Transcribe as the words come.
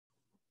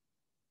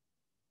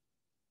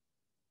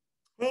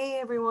Hey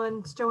everyone,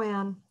 it's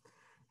Joanne.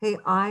 Hey,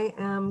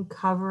 I'm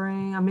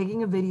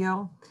making a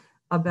video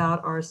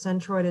about our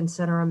centroid and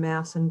center of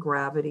mass and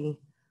gravity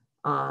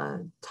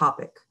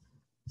topic.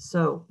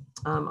 So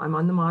I'm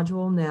on the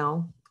module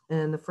now,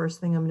 and the first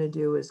thing I'm going to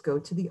do is go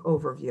to the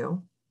overview.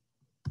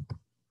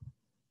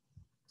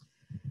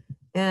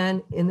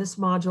 And in this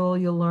module,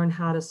 you'll learn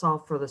how to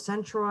solve for the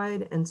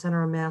centroid and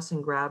center of mass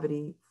and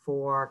gravity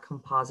for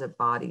composite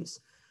bodies.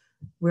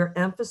 We're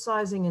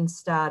emphasizing in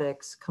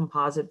statics,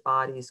 composite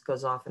bodies,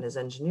 because often as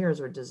engineers,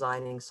 we're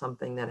designing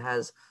something that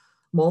has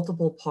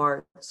multiple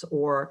parts,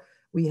 or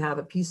we have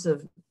a piece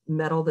of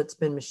metal that's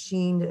been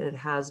machined and it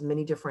has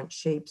many different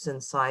shapes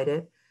inside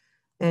it.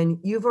 And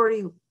you've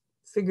already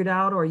figured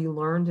out, or you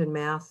learned in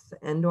math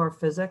and or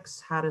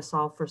physics, how to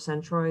solve for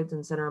centroids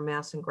and center of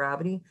mass and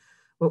gravity,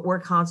 but we're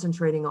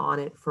concentrating on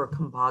it for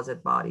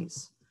composite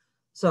bodies.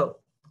 So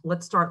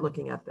let's start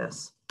looking at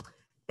this.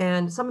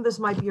 And some of this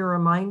might be a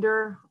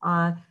reminder,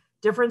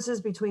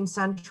 differences between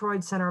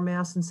centroid, center of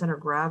mass, and center of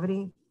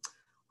gravity.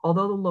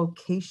 Although the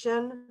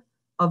location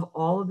of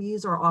all of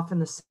these are often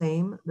the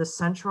same, the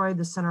centroid,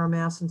 the center of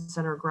mass, and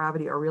center of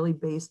gravity are really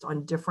based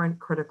on different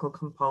critical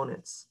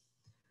components.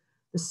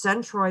 The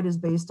centroid is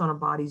based on a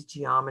body's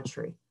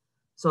geometry.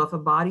 So if a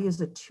body is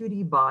a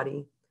 2D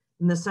body,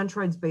 then the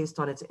centroid is based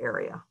on its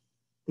area,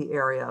 the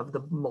area of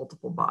the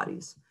multiple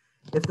bodies.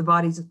 If the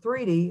body's a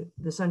 3D,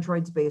 the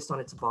centroid is based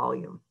on its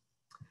volume.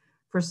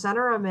 For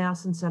center of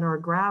mass and center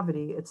of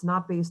gravity, it's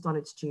not based on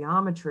its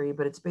geometry,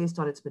 but it's based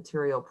on its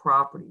material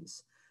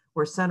properties.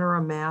 Where center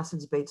of mass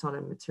is based on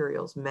a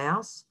material's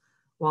mass,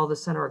 while the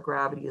center of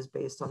gravity is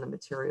based on the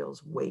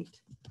material's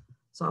weight.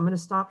 So I'm going to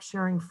stop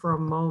sharing for a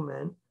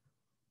moment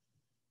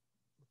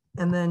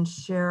and then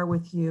share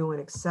with you an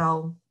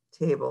Excel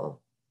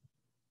table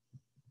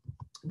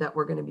that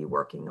we're going to be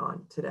working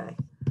on today.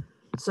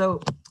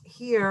 So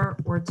here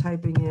we're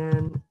typing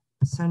in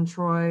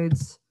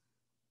centroids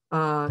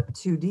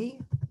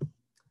 2D,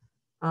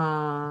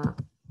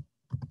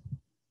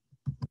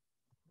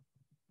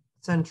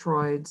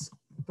 centroids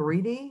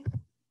 3D,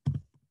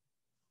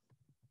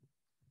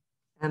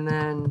 and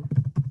then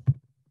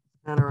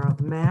center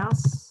of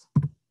mass,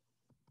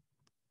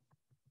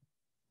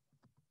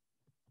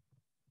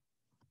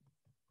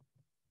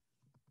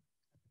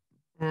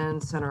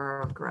 and center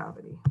of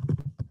gravity.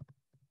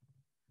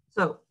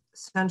 So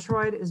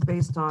centroid is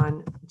based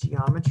on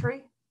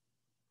geometry,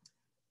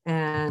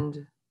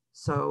 and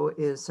so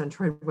is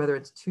centroid, whether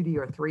it's 2D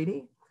or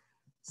 3D.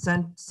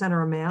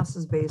 Center of mass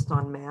is based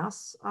on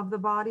mass of the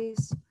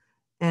bodies,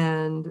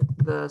 and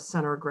the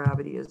center of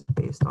gravity is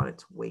based on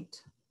its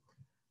weight.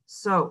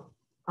 So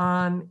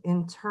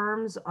in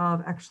terms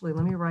of, actually,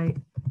 let me write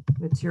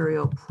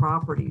material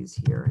properties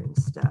here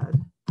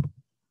instead,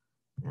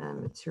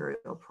 and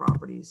material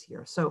properties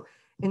here. So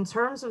in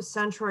terms of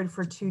centroid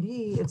for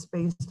 2D, it's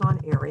based on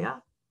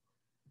area.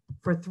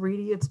 For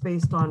 3D, it's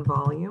based on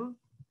volume.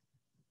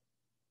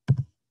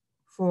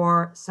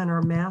 For center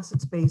of mass,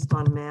 it's based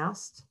on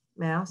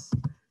mass,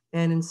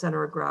 and in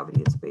center of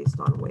gravity, it's based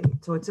on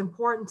weight. So it's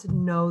important to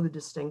know the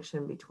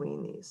distinction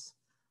between these.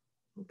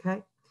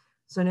 Okay,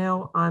 so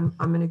now I'm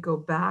going to go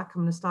back.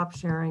 I'm going to stop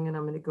sharing, and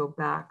I'm going to go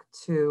back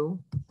to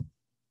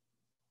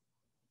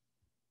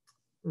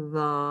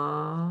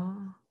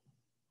the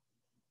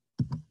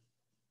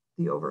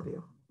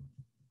overview.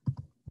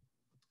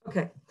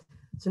 Okay,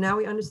 so now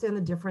we understand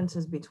the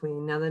differences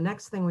between. Now the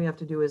next thing we have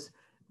to do is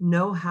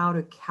know how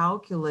to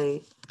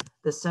calculate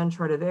the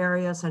centroid of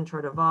area,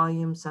 centroid of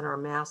volume, center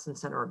of mass, and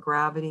center of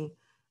gravity.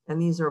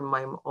 And these are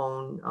my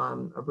own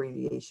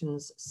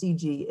abbreviations.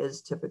 CG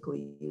is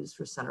typically used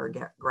for center of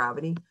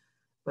gravity,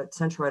 but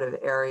centroid of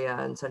area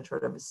and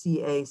centroid of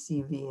CA,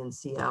 CV, and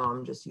CM,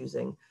 I'm just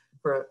using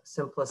for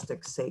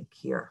simplistic sake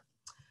here.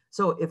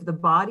 So if the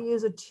body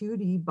is a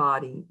 2D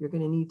body, you're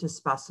going to need to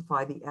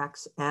specify the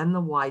X and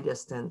the Y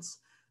distance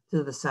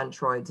to the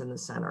centroids and the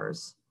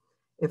centers.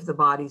 If the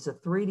body's a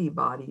 3D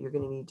body, you're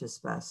going to need to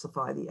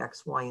specify the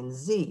X, Y, and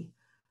Z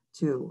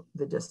to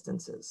the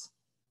distances,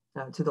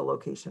 to the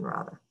location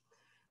rather.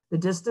 The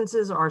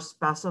distances are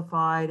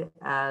specified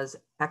as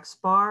X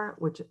bar,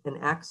 which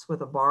an X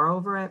with a bar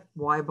over it,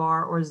 Y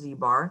bar or Z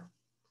bar.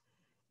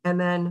 And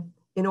then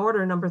in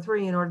order, number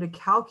 3, in order to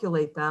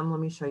calculate them, let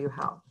me show you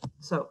how.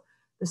 So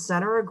the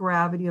center of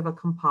gravity of a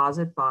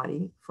composite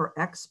body for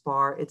X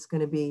bar, it's going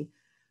to be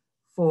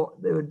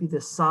it would be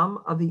the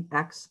sum of the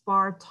X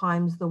bar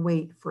times the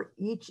weight for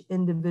each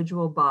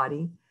individual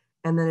body,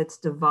 and then it's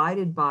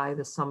divided by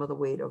the sum of the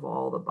weight of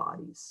all the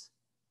bodies.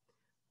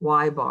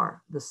 Y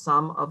bar, the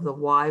sum of the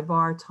Y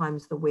bar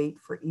times the weight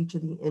for each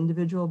of the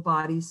individual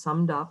bodies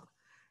summed up,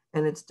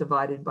 and it's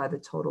divided by the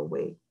total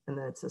weight, and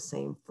then it's the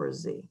same for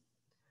Z.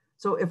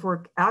 So if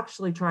we're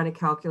actually trying to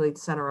calculate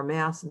center of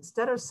mass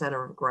instead of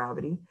center of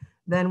gravity,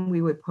 then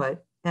we would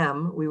put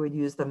M, we would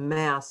use the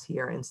mass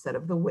here instead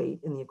of the weight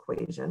in the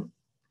equation.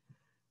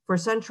 For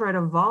centroid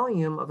of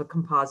volume of a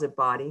composite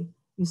body,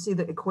 you see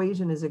the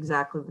equation is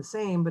exactly the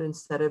same, but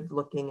instead of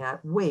looking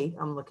at weight,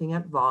 I'm looking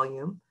at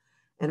volume.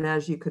 And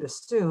as you could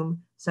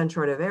assume,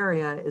 centroid of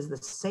area is the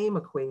same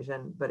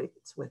equation, but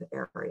it's with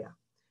area.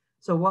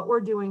 So what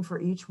we're doing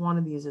for each one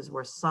of these is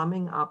we're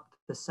summing up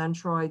the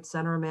centroid,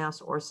 center of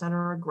mass, or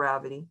center of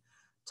gravity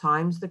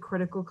times the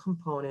critical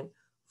component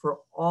for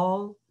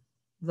all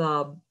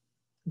the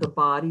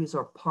bodies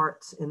or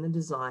parts in the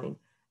design,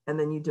 and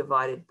then you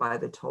divide it by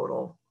the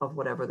total of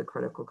whatever the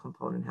critical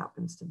component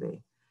happens to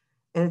be.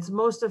 And it's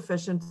most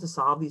efficient to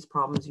solve these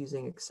problems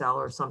using Excel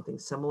or something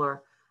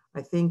similar.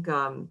 I think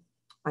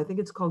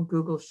it's called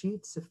Google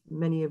Sheets, if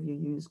many of you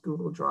use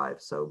Google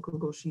Drive. So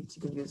Google Sheets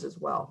you can use as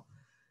well.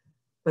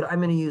 But I'm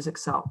going to use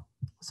Excel.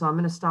 So I'm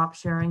going to stop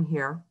sharing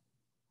here.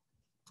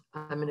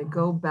 I'm going to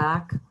go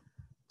back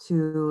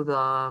to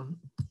the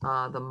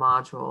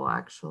module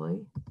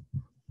actually.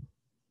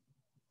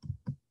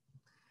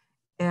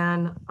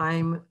 And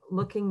I'm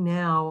looking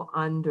now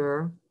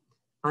under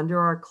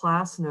our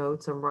class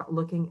notes, I'm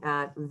looking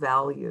at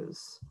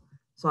values.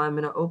 So I'm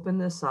going to open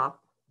this up.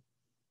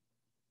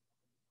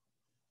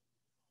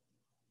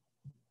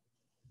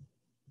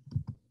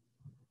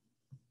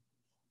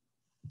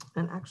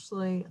 And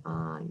actually,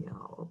 yeah,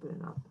 I'll open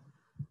it up.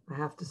 I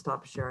have to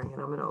stop sharing it.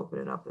 I'm going to open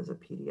it up as a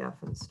PDF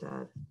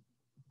instead.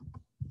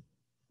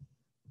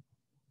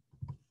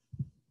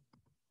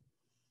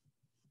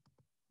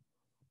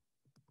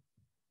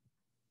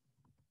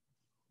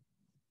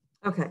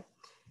 Okay,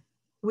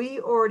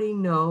 we already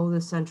know the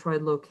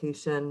centroid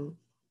location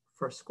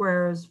for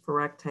squares, for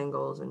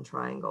rectangles, and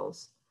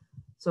triangles.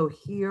 So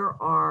here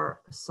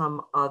are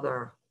some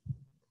other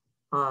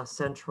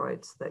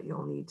centroids that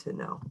you'll need to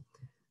know.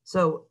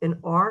 So an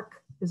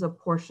arc is a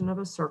portion of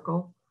a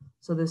circle.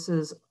 So this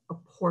is a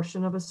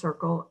portion of a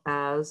circle,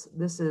 as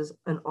this is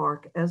an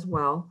arc as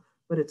well,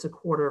 but it's a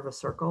quarter of a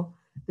circle.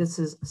 This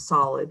is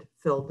solid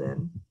filled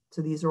in.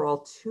 So these are all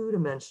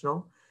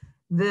two-dimensional.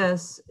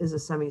 This is a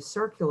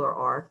semicircular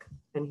arc,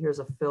 and here's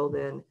a filled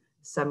in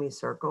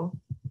semicircle.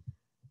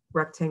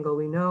 Rectangle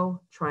we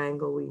know,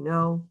 triangle we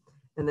know,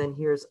 and then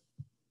here's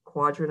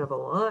quadrant of an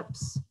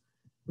ellipse.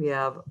 We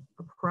have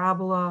a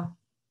parabola.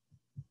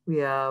 We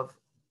have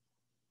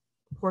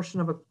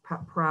portion of a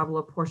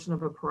parabola, portion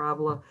of a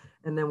parabola,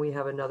 and then we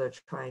have another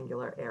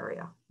triangular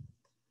area.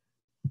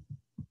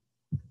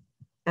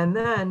 And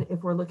then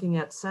if we're looking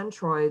at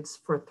centroids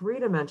for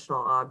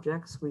three-dimensional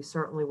objects, we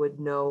certainly would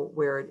know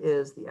where it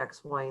is, the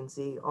X, Y, and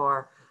Z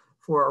are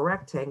for a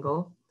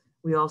rectangle.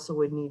 We also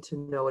would need to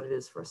know what it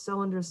is for a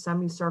cylinder,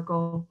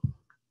 semicircle,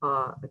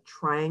 a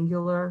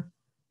triangular,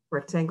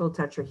 rectangle,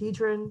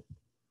 tetrahedron.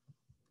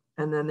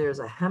 And then there's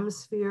a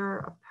hemisphere,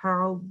 a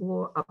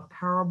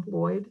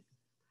paraboloid,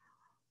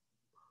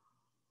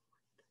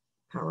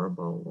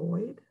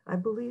 I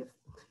believe,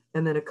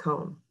 and then a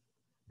cone,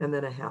 and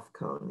then a half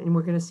cone. And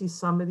we're going to see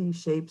some of these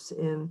shapes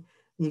in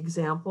the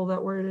example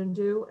that we're going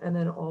to do. And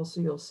then also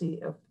you'll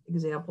see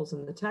examples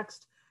in the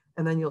text,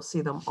 and then you'll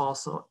see them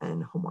also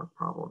in homework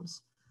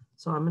problems.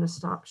 So I'm going to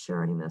stop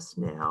sharing this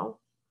now.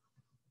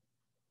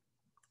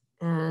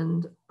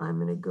 And I'm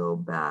going to go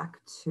back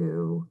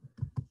to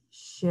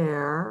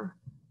share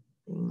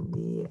in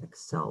the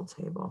Excel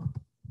table.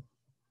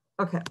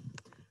 Okay,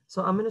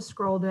 so I'm going to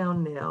scroll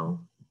down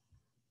now.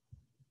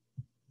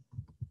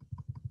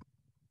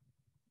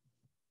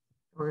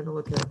 We're going to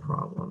look at a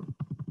problem.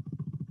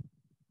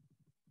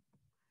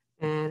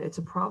 And it's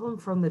a problem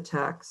from the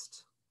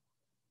text.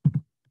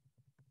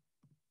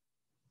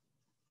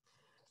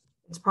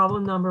 It's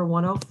problem number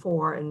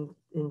 104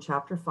 in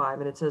chapter 5,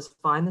 and it says,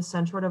 find the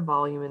centroid of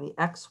volume in the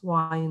X,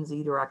 Y, and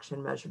Z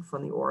direction measured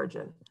from the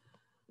origin.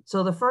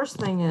 So the first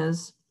thing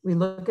is we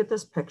look at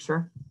this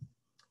picture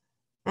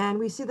and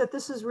we see that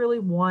this is really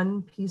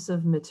one piece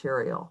of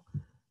material.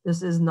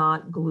 This is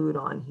not glued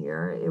on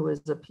here. It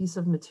was a piece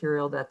of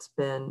material that's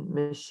been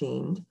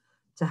machined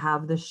to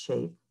have this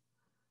shape.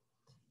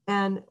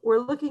 And we're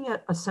looking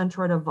at a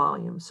centroid of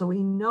volume. So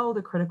we know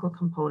the critical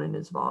component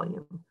is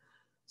volume.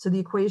 So the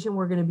equation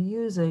we're going to be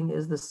using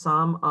is the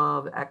sum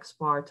of X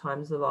bar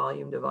times the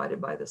volume divided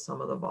by the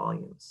sum of the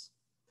volumes.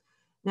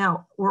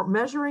 Now, we're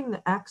measuring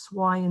the X,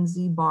 Y, and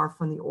Z bar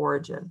from the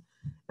origin.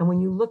 And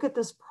when you look at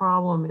this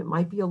problem, it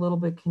might be a little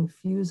bit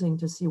confusing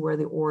to see where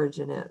the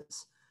origin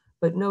is.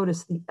 But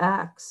notice the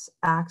X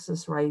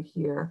axis right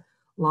here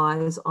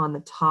lies on the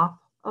top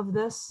of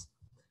this.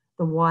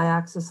 The Y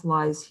axis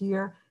lies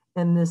here.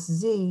 And this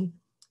Z,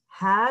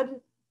 had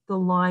the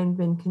line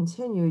been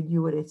continued,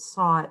 you would have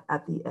saw it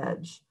at the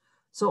edge.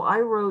 So I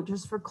wrote,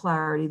 just for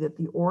clarity, that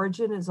the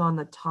origin is on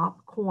the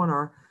top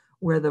corner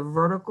where the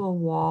vertical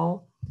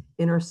wall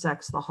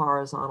intersects the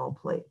horizontal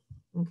plate.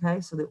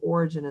 Okay, so the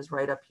origin is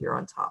right up here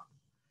on top.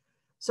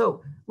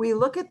 So we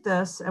look at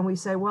this and we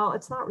say, well,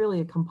 it's not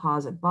really a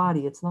composite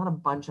body. It's not a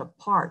bunch of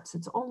parts.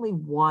 It's only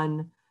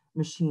one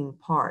machine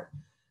part.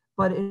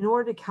 But in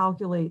order to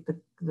calculate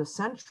the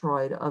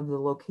centroid of the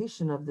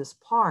location of this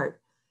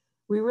part,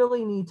 we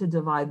really need to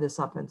divide this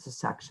up into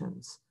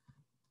sections.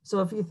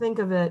 So if you think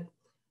of it,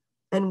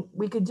 and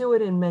we could do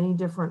it in many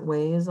different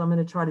ways. I'm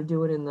going to try to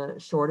do it in the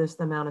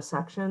shortest amount of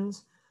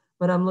sections,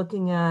 but I'm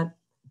looking at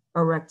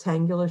a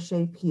rectangular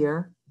shape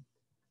here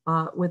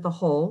with a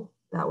hole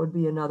That would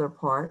be another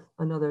part,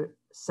 another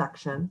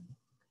section.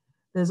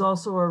 There's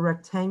also a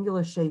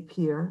rectangular shape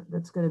here.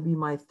 That's going to be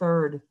my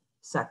third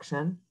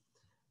section.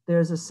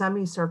 There's a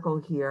semicircle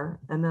here,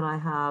 and then I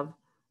have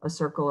a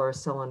circle or a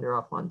cylinder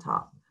up on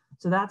top.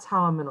 So that's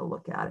how I'm going to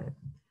look at it.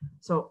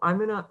 So I'm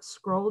going to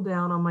scroll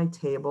down on my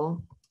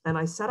table, and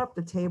I set up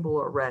the table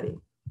already.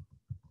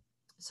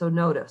 So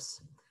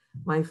notice,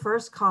 my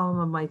first column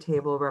of my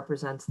table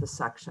represents the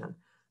section.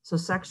 So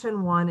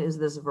section 1 is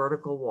this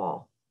vertical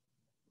wall,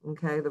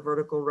 okay, the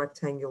vertical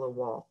rectangular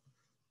wall.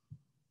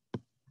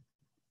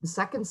 The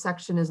second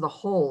section is the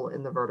hole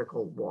in the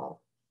vertical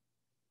wall.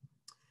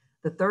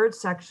 The third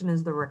section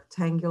is the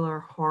rectangular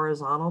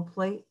horizontal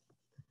plate.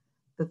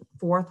 The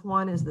fourth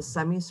one is the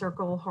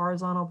semicircle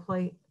horizontal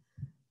plate.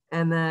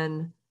 And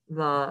then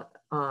the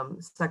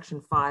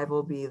section 5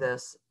 will be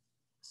this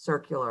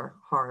circular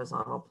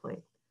horizontal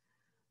plate.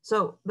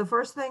 So the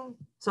first thing,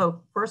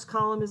 so first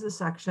column is the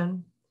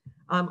section.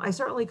 I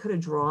certainly could have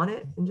drawn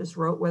it and just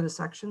wrote where the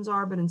sections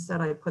are, but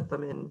instead I put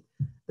them in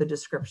the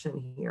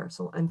description here.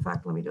 So in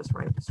fact, let me just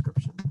write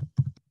description.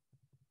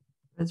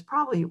 It's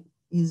probably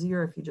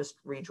easier if you just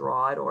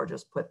redraw it or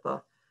just put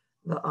the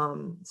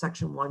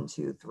section 1,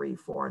 2, 3,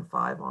 4, and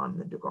 5 on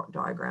the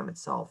diagram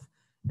itself.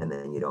 And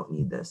then you don't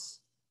need this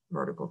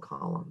vertical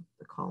column,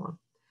 the column.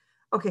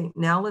 Okay,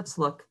 now let's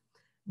look.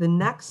 The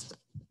next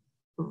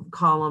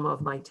column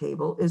of my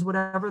table is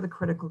whatever the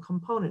critical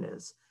component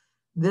is.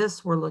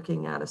 This, we're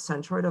looking at a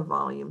centroid of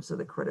volume, so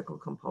the critical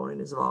component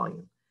is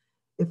volume.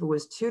 If it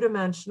was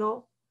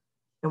two-dimensional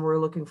and we're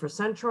looking for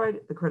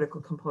centroid, the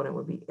critical component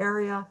would be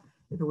area.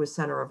 If it was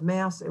center of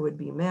mass, it would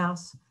be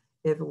mass.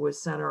 If it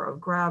was center of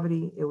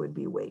gravity, it would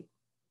be weight,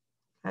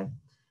 okay?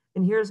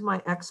 And here's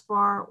my X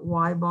bar,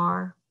 Y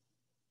bar.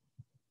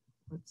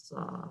 Let's,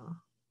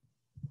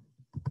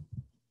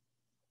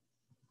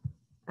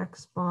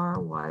 X bar,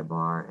 Y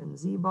bar, and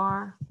Z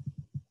bar.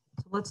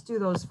 So let's do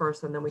those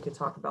first, and then we can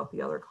talk about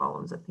the other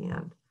columns at the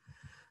end.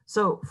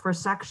 So for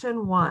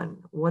section 1,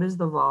 what is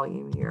the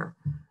volume here?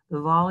 The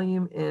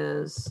volume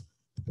is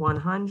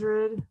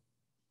 100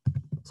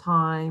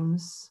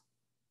 times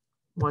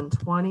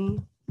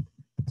 120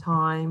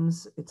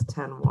 times it's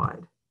 10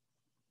 wide.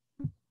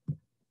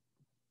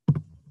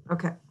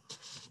 Okay,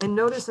 and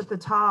notice at the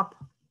top,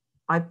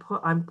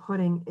 I'm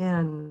putting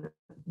in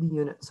the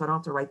unit, so I don't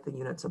have to write the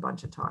units a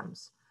bunch of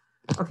times.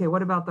 Okay,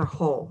 what about the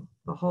whole?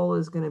 The whole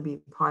is going to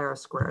be pi r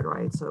squared,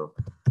 right? So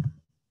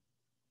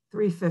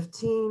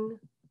 315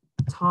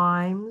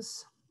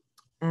 times,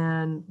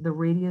 and the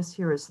radius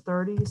here is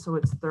 30, so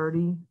it's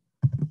 30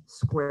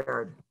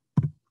 squared.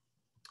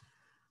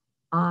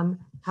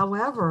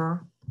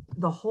 However,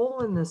 the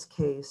whole in this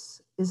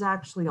case is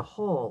actually a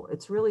whole.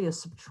 It's really a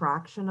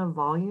subtraction of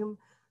volume,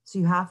 so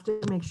you have to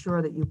make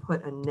sure that you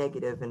put a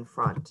negative in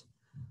front.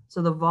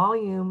 So the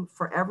volume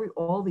for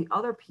all the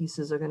other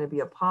pieces are going to be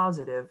a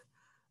positive,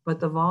 but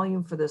the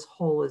volume for this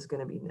whole is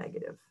going to be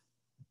negative.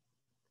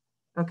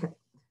 Okay.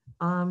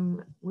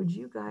 Would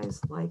you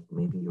guys like,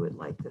 maybe you would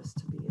like this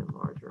to be in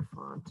larger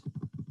font so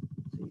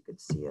you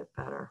could see it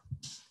better.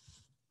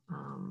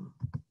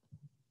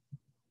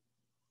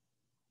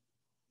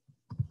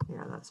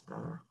 Yeah, that's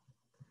better.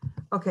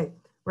 Okay,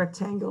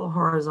 rectangular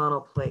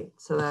horizontal plate.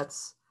 So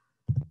that's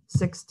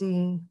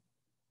 60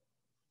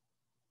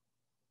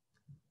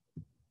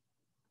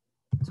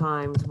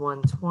 times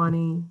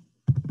 120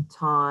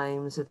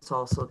 times, it's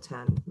also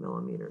 10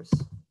 millimeters.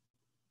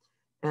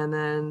 And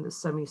then the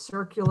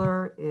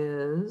semicircular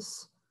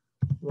is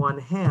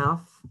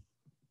 1/2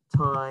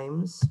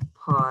 times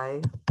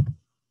pi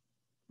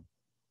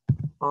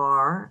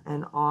r,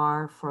 and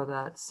r for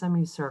that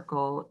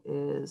semicircle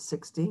is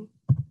 60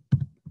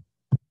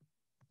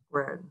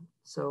 squared.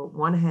 So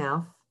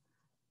 1/2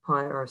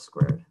 pi r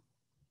squared.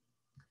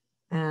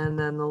 And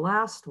then the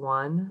last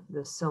one,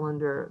 the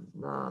cylinder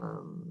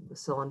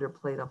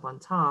plate up on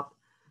top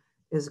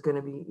is going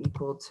to be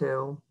equal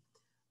to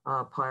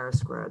pi r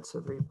squared. So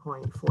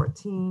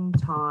 3.14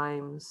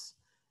 times,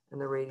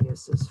 and the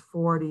radius is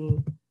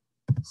 40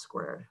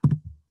 squared.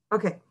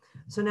 Okay,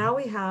 so now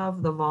we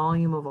have the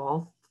volume of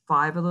all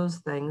 5 of those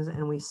things,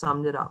 and we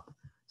summed it up.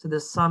 So the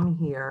sum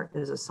here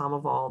is a sum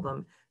of all of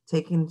them,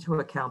 taking into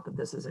account that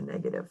this is a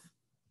negative.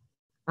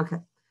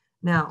 Okay,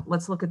 now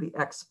let's look at the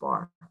X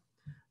bar.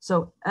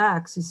 So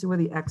X, you see where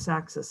the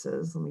X-axis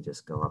is? Let me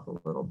just go up a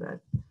little bit.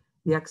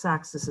 The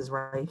X-axis is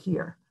right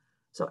here.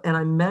 So, and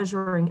I'm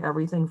measuring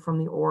everything from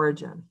the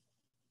origin,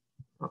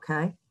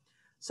 okay?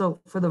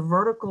 So for the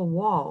vertical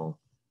wall,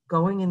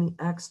 going in the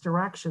X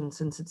direction,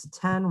 since it's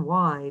 10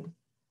 wide,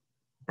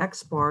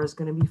 X bar is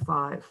going to be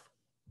 5.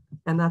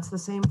 And that's the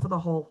same for the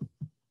whole,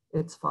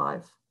 it's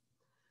 5.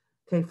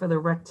 Okay, for the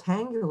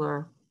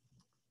rectangular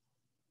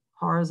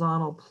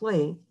horizontal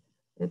plate,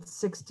 it's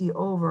 60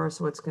 over,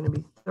 so it's going to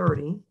be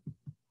 30.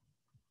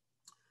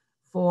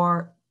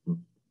 For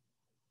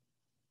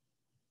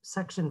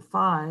section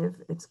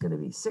 5, it's going to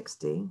be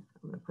 60. I'm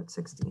going to put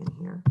 60 in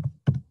here.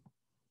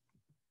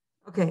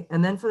 Okay,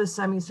 and then for the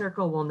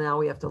semicircle, well, now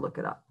we have to look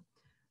it up.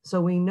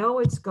 So we know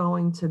it's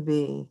going to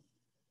be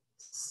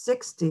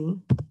 60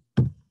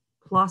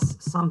 plus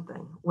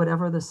something,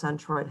 whatever the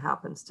centroid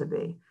happens to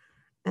be.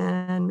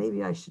 And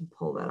maybe I should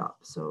pull that up.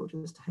 So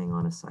just hang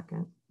on a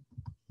second.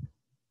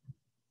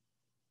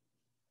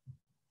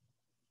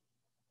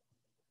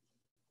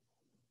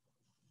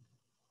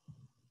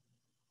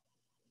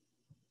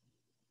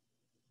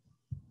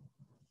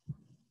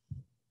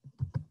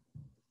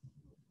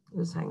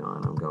 Just hang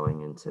on, I'm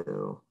going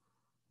into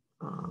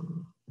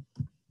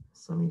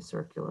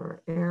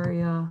semicircular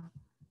area.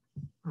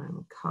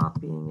 I'm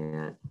copying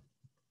it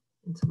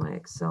into my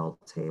Excel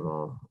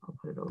table. I'll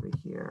put it over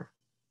here.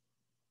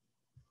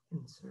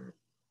 Insert.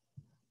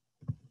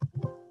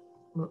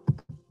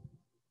 Look.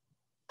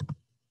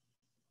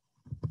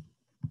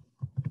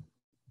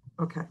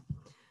 Okay,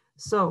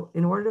 so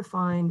in order to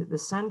find the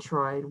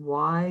centroid,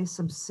 y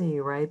sub c,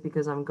 right?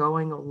 Because I'm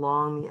going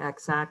along the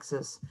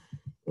x-axis,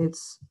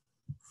 it's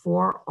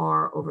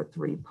 4r over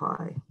 3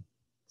 pi.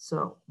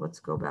 So let's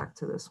go back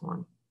to this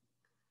one.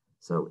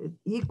 So it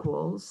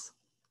equals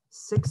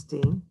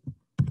 60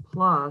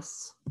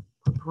 plus,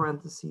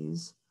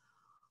 parentheses,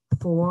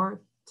 4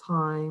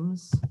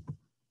 times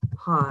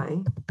pi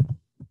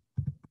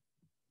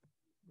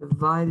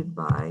divided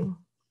by,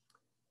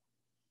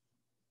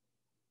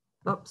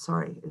 oh,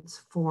 sorry,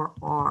 it's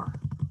 4r.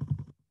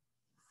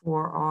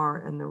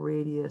 4r and the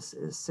radius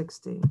is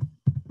 60.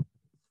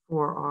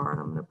 4r, and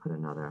I'm going to put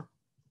another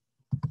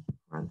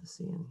parenthesis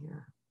in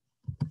here.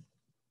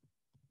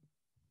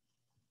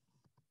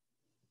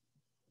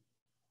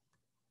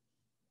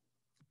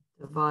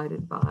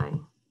 Divided by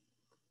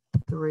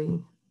 3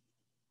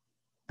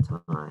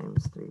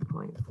 times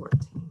 3.14.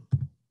 Let me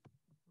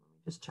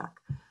just check.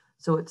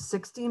 So it's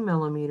 60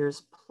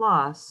 millimeters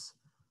plus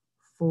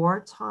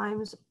 4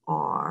 times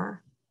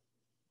r,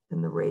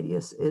 and the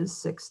radius is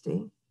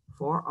 60.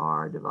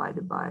 4r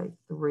divided by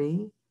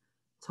 3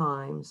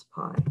 times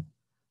pi.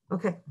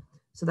 Okay,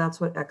 so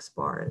that's what x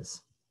bar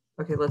is.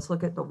 Okay, let's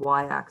look at the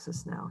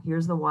y-axis now.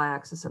 Here's the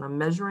y-axis, and I'm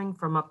measuring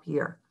from up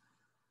here.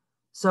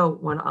 So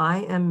when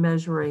I am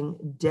measuring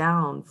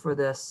down for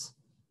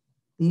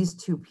these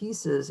two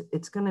pieces,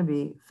 it's going to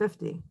be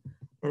 50,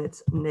 and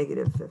it's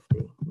negative 50,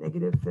 and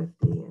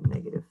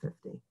negative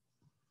 50.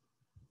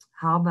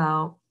 How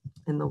about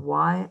in the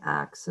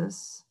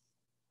y-axis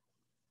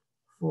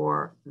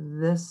for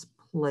this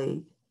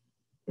plate,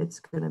 it's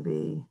going to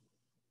be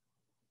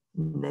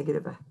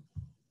negative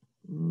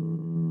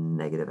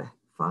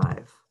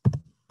 5.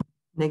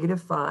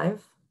 Negative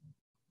 5.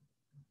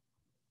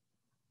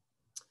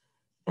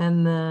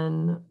 And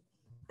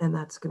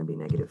that's going to be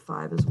negative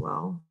 5 as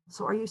well.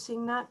 So are you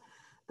seeing that?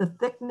 The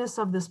thickness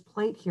of this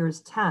plate here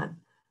is 10,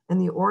 and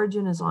the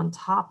origin is on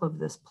top of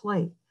this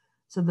plate.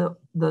 So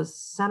the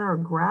center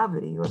of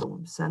gravity, or the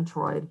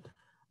centroid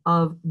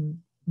of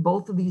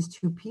both of these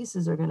two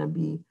pieces, are going to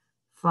be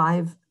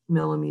 5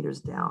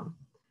 millimeters down.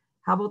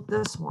 How about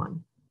this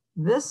one?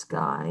 This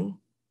guy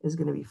is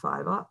going to be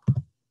 5 up.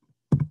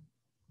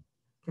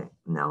 Okay,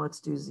 now let's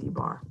do Z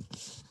bar.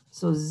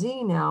 So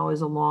Z now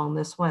is along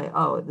this way.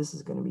 Oh, this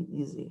is going to be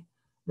easy.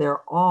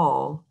 They're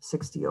all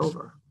 60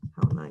 over.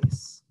 How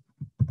nice.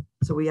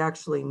 So we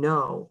actually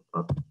know,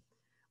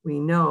 we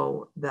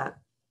know that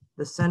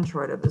the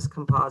centroid of this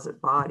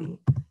composite body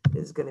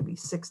is going to be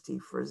 60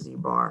 for Z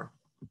bar.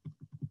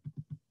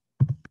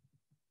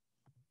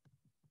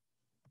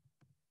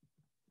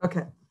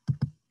 Okay.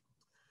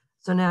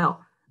 So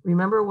now,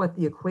 remember what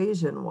the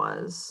equation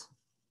was.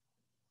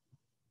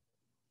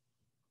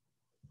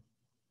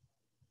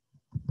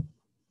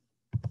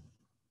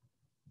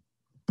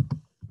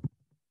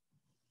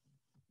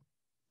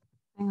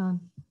 Hang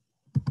on.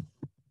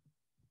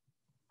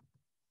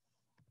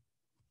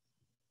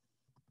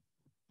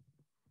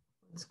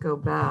 Let's go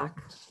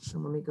back,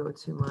 and let me go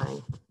to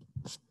my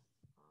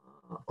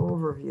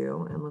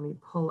overview, and let me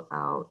pull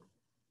out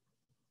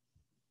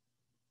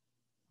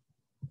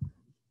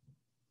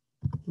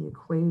the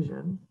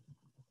equation.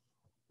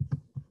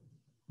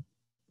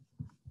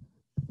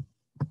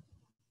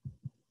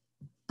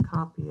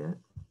 Copy it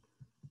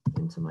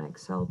into my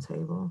Excel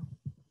table.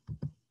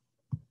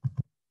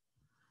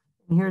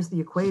 And here's the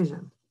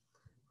equation.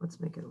 Let's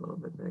make it a little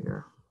bit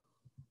bigger.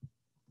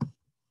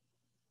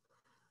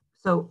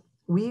 So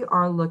we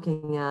are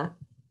looking at,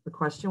 the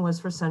question was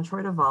for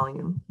centroid of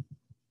volume.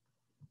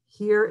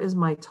 Here is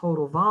my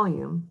total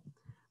volume,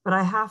 but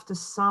I have to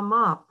sum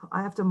up,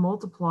 I have to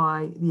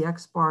multiply the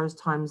x bars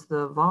times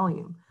the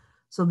volume.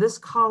 So this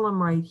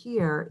column right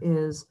here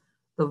is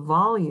the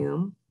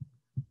volume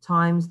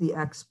times the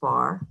x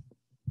bar,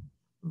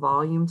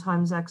 volume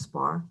times x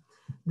bar.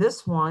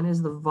 This one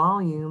is the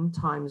volume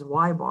times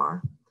y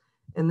bar,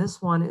 and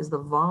this one is the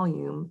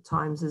volume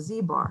times the z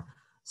bar.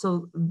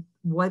 So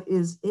what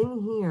is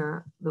in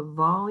here, the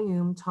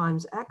volume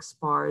times x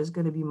bar, is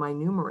going to be my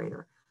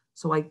numerator.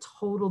 So I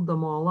totaled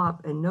them all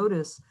up, and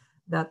notice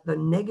that the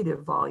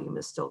negative volume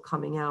is still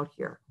coming out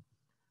here.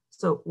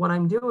 So what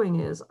I'm doing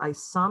is I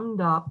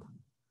summed up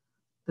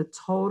the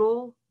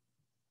total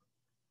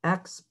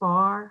x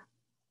bar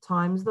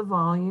times the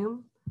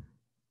volume,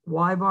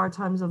 y bar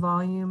times the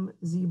volume,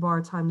 z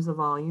bar times the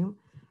volume,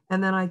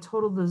 and then I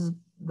totaled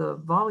the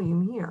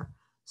volume here.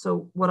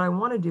 So what I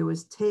want to do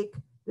is take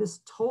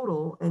this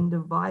total and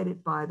divide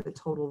it by the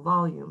total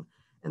volume.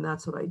 And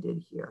that's what I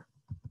did here.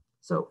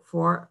 So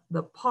for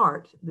the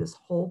part, this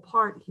whole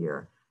part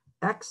here,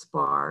 X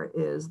bar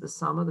is the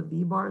sum of the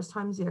V bars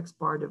times the X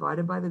bar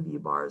divided by the V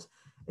bars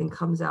and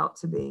comes out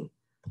to be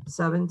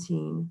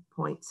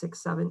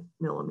 17.67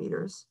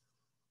 millimeters.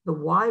 The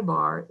Y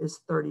bar is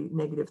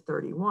negative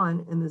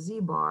 31 and the Z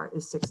bar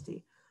is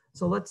 60.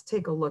 So let's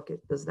take a look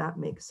at, does that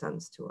make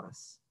sense to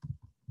us?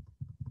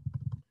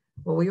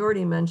 Well, we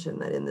already mentioned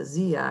that in the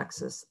Z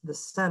axis, the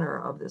center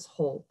of this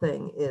whole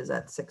thing is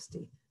at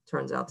 60,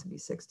 turns out to be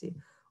 60.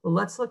 Well,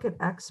 let's look at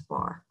X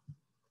bar.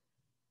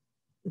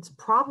 It's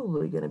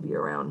probably going to be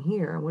around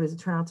here. What does it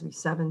turn out to be?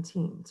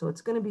 17. So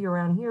it's going to be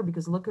around here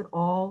because look at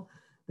all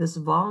this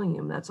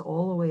volume that's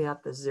all the way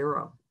at the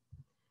 0.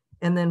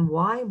 And then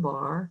Y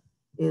bar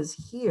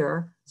is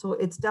here. So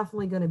it's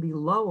definitely going to be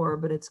lower,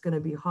 but it's going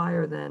to be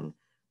higher than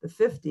the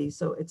 50.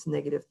 So it's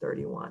negative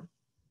 31.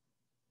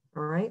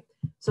 All right.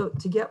 So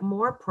to get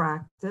more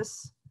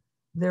practice,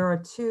 there are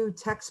 2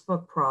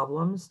 textbook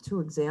problems, 2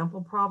 example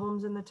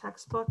problems in the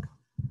textbook.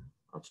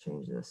 I'll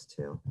change this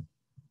too.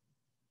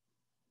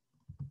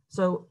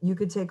 So you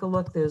could take a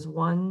look. There's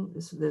one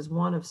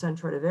of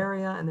centroid of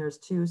area and there's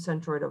 2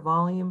 centroid of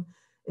volume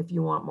if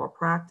you want more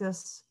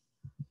practice.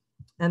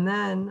 And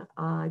then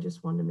I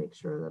just wanted to make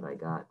sure that I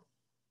got,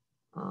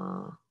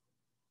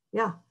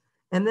 yeah.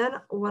 And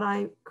then what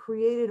I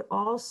created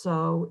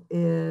also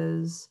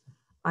is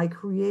I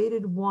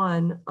created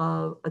one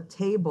of a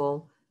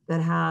table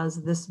that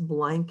has this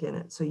blank in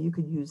it. So you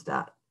could use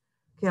that.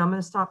 Okay, I'm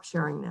going to stop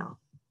sharing now.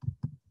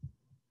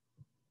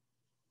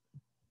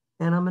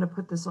 And I'm going to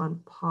put this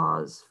on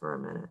pause for a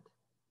minute.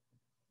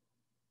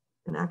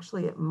 And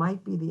actually, it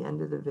might be the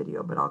end of the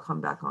video, but I'll come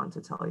back on to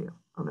tell you.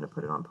 I'm going to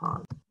put it on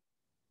pause.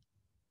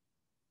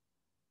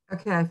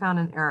 Okay, I found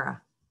an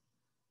error.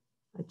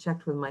 I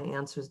checked with my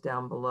answers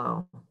down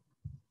below,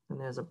 and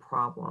there's a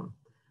problem.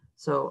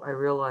 So I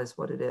realized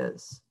what it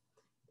is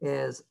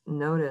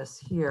notice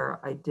here,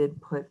 I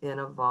did put in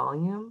a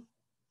volume.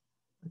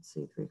 Let's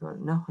see, 3/4.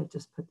 No, I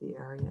just put the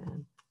area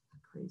in.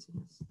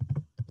 Craziness.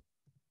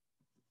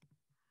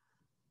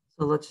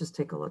 So let's just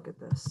take a look at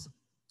this.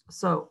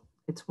 So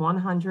it's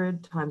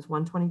 100 times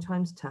 120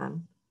 times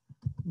 10.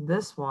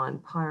 This one,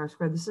 pi r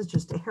squared, this is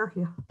just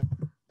area.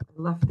 I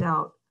left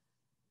out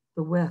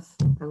the width.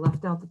 I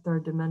left out the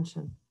 3rd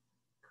dimension.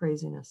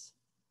 Craziness.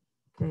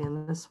 Okay,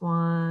 and this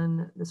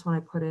one I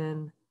put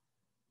in,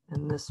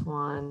 and this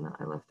one,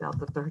 I left out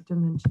the 3rd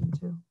dimension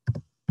too.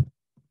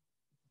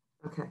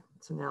 Okay,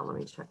 so now let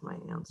me check my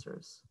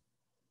answers.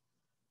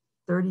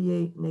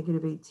 38,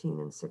 negative 18,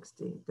 and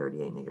 60.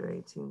 38, negative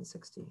 18, and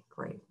 60.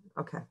 Great.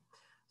 Okay.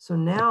 So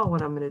now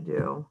what I'm going to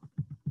do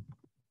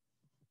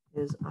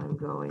is I'm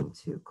going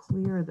to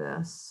clear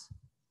this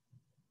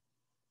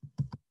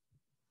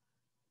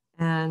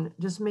and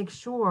just make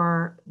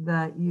sure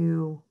that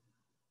you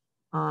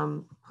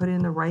put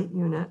in the right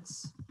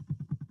units.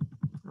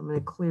 I'm going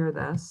to clear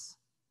this,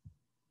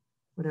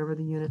 whatever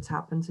the units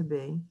happen to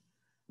be.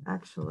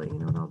 Actually, you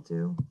know what I'll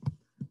do?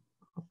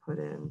 I'll put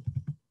in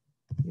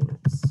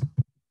units.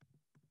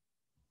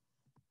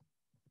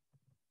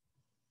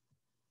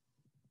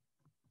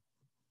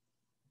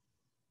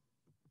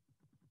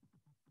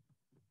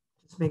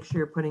 Just make sure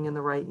you're putting in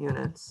the right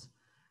units.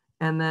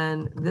 And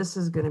then this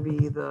is going to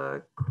be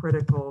the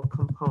critical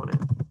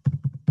component.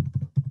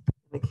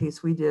 In the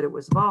case we did, it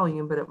was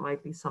volume, but it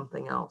might be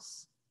something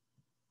else.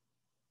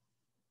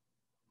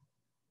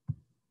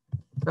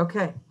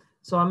 Okay,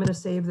 so I'm going to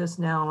save this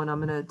now and I'm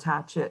going to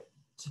attach it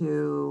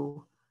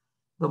to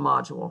the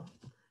module.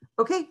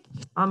 Okay,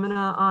 I'm going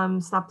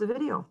to stop the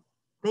video.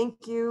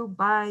 Thank you.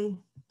 Bye.